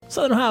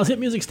Southern Ohio's hit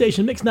music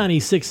station, Mix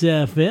 96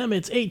 FM.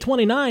 It's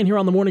 8:29 here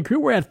on the Morning Crew.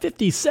 We're at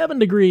 57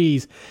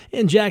 degrees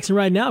in Jackson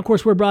right now. Of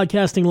course, we're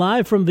broadcasting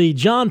live from the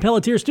John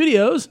Pelletier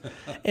Studios.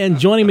 And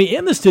joining me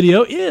in the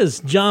studio is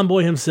John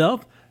Boy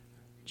himself.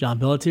 John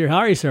Pelletier, how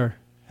are you, sir?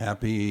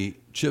 Happy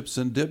Chips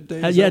and Dip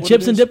Day? Yeah,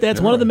 Chips and Dip Day. That's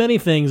Yeah, one of the right. many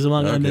things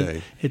among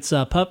Okay. It's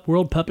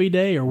World Puppy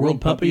Day or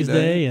World Puppy Puppies Day,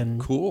 Day. and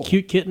Cool.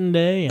 Cute Kitten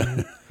Day,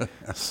 and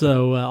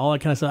so all that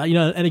kind of stuff.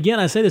 And again,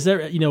 I say this,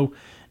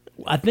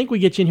 I think we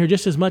get you in here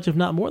just as much, if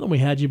not more, than we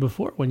had you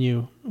before when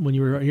you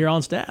were here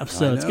on staff.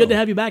 So it's good to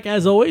have you back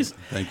as always.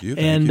 Thank you.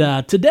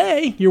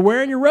 Today you're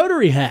wearing your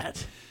Rotary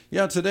hat.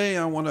 Yeah, today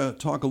I want to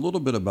talk a little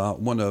bit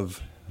about one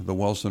of the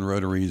Wellston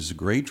Rotary's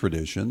great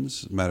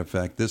traditions. Matter of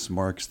fact, this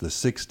marks the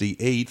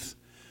 68th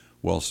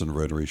Wellston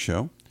Rotary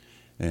Show,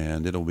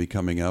 and it'll be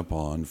coming up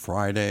on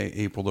Friday,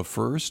 April the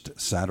 1st,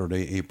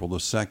 Saturday, April the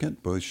 2nd.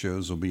 Both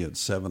shows will be at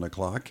 7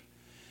 o'clock,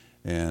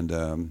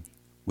 and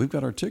we've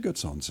got our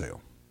tickets on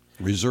sale.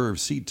 Reserve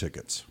seat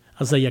tickets.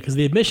 I'll say, because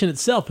the admission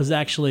itself is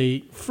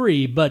actually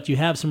free, but you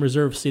have some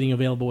reserved seating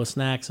available with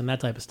snacks and that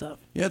type of stuff.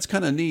 Yeah, it's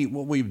kind of neat.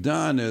 What we've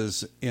done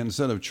is,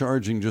 instead of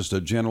charging just a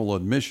general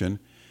admission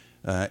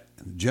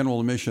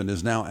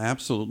is now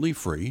absolutely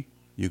free.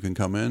 You can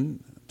come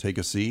in, take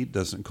a seat,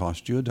 doesn't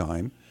cost you a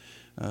dime.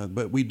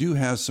 But we do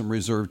have some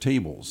reserved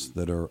tables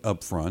that are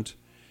up front,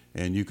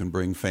 and you can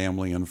bring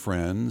family and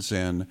friends.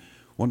 And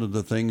one of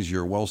the things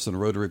your Wellston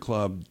Rotary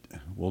Club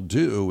will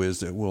do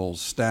is it will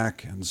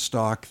stack and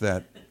stock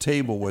that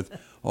table with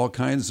all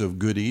kinds of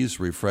goodies,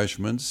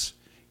 refreshments,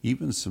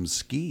 even some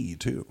ski,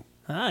 too.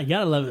 You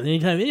gotta love it.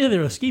 Anytime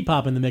there's a ski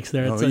pop in the mix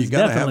there, You it's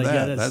got to have definitely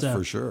that. got That's stuff.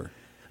 for sure.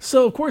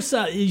 So, of course,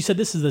 you said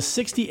this is the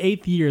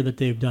 68th year that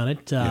they've done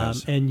it.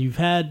 Yes. And you've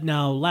had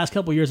now, last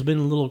couple of years have been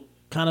a little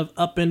kind of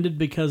upended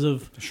because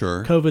of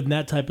Sure. COVID and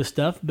that type of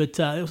stuff. But,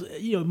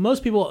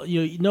 most people,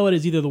 know it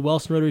as either the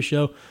Wellston Rotary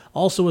Show,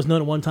 also was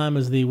known at one time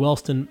as the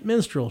Wellston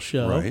Minstrel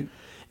Show. Right.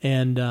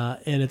 And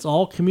it's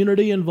all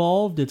community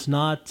involved. It's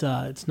not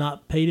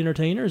paid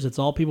entertainers. It's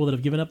all people that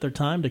have given up their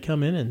time to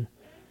come in and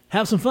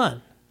have some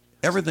fun.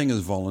 Everything is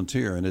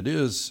volunteer, and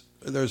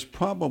there's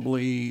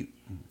probably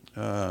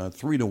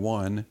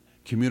 3-to-1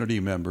 community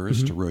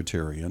members to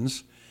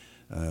Rotarians.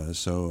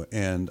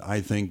 And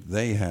I think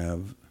they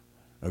have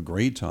a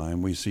great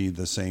time. We see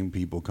the same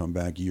people come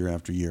back year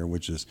after year,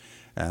 which is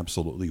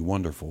absolutely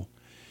wonderful.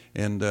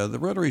 And the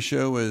Rotary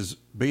Show is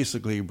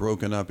basically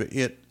broken up.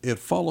 It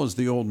follows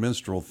the old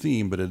minstrel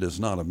theme, but it is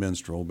not a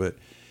minstrel. But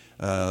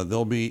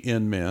there'll be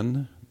in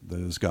men,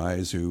 those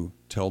guys who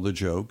tell the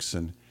jokes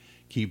and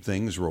keep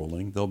things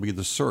rolling. There'll be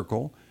the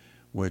Circle,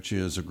 which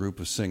is a group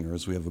of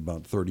singers. We have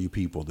about 30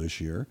 people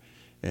this year.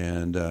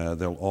 And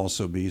there'll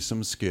also be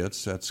some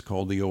skits. That's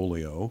called the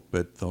Oleo,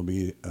 but there'll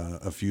be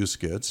a few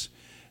skits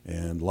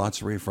and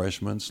lots of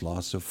refreshments,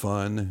 lots of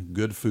fun,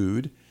 good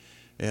food.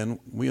 And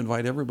we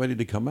invite everybody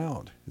to come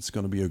out. It's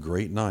going to be a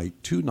great night.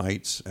 2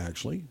 nights,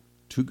 actually.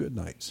 2 good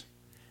nights.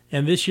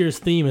 And this year's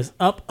theme is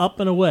up, up,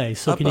 and away.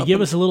 So can you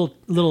give us a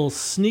little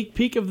sneak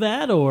peek of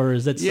that, or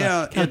is that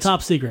kind of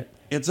top secret?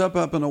 It's up,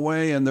 and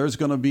away, and there's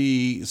going to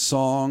be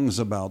songs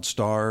about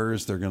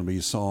stars. There are going to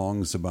be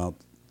songs about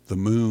the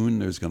moon.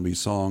 There's going to be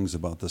songs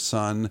about the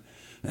sun,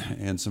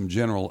 and some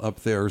general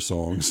up there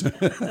songs.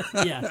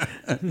 Yeah.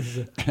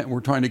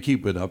 We're trying to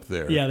keep it up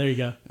there. Yeah, there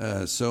you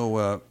go.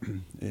 So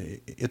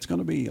it's going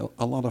to be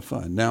a lot of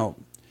fun. Now,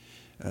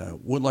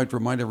 would like to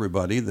remind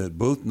everybody that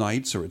both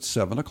nights are at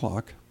 7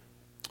 o'clock.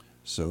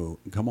 So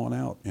come on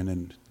out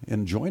and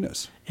join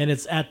us. And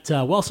it's at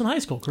Wellston High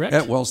School, correct?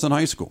 At Wellston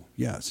High School,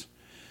 yes.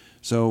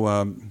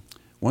 So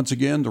once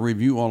again, to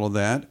review all of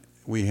that,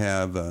 we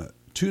have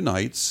 2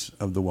 nights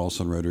of the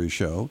Wellston Rotary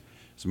Show.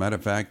 As a matter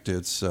of fact,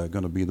 it's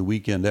going to be the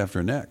weekend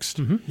after next.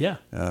 Mm-hmm,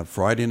 yeah.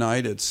 Friday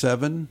night at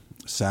 7,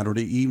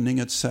 Saturday evening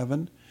at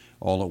 7,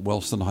 all at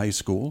Wellston High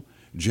School.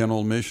 General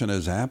admission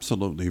is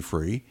absolutely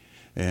free.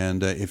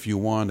 And if you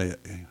want a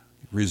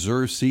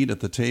reserved seat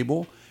at the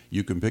table,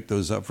 you can pick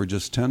those up for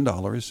just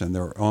 $10, and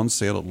they're on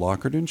sale at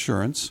Lockhart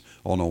Insurance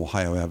on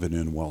Ohio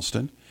Avenue in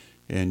Wellston.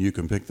 And you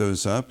can pick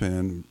those up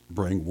and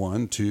bring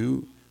 1,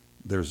 2.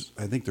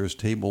 I think there's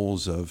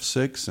tables of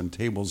 6 and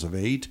tables of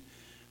 8,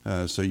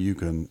 so you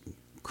can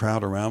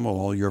crowd around with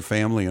all your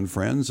family and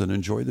friends and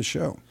enjoy the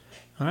show.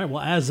 All right.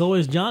 Well, as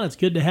always, John, it's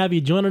good to have you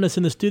joining us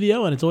in the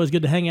studio, and it's always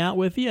good to hang out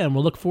with you. And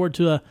we'll look forward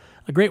to a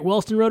great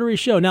Wellston Rotary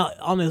Show. Now,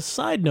 on a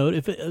side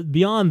note,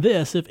 beyond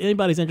this, if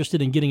anybody's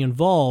interested in getting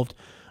involved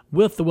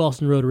with the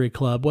Wellston Rotary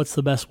Club, what's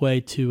the best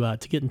way to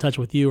get in touch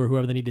with you or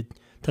whoever they need to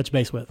touch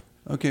base with?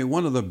 Okay,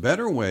 one of the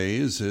better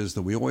ways is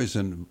that we always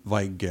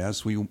invite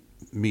guests. We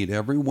meet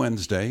every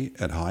Wednesday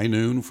at high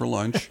noon for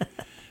lunch,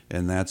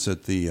 and that's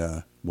at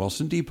the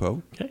Wellston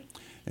Depot. Okay.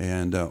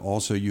 And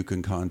also you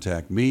can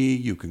contact me.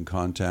 You can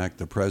contact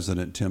the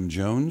president, Tim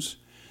Jones.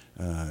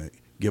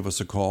 Give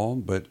us a call.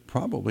 But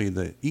probably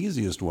the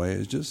easiest way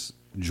is just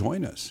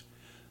join us.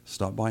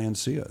 Stop by and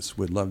see us.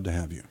 We'd love to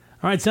have you.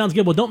 All right, sounds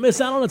good. Well, don't miss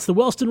out on it. It's the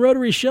Wellston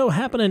Rotary Show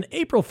happening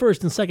April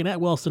 1st and 2nd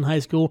at Wellston High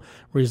School.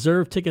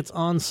 Reserve tickets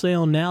on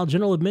sale now.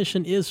 General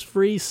admission is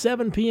free,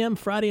 7 p.m.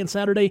 Friday and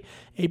Saturday,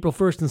 April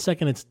 1st and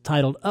 2nd. It's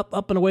titled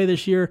Up and Away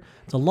this year.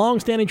 It's a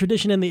long-standing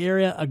tradition in the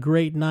area, a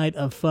great night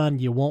of fun.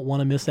 You won't want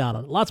to miss out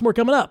on it. Lots more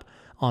coming up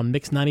on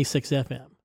Mix 96 FM.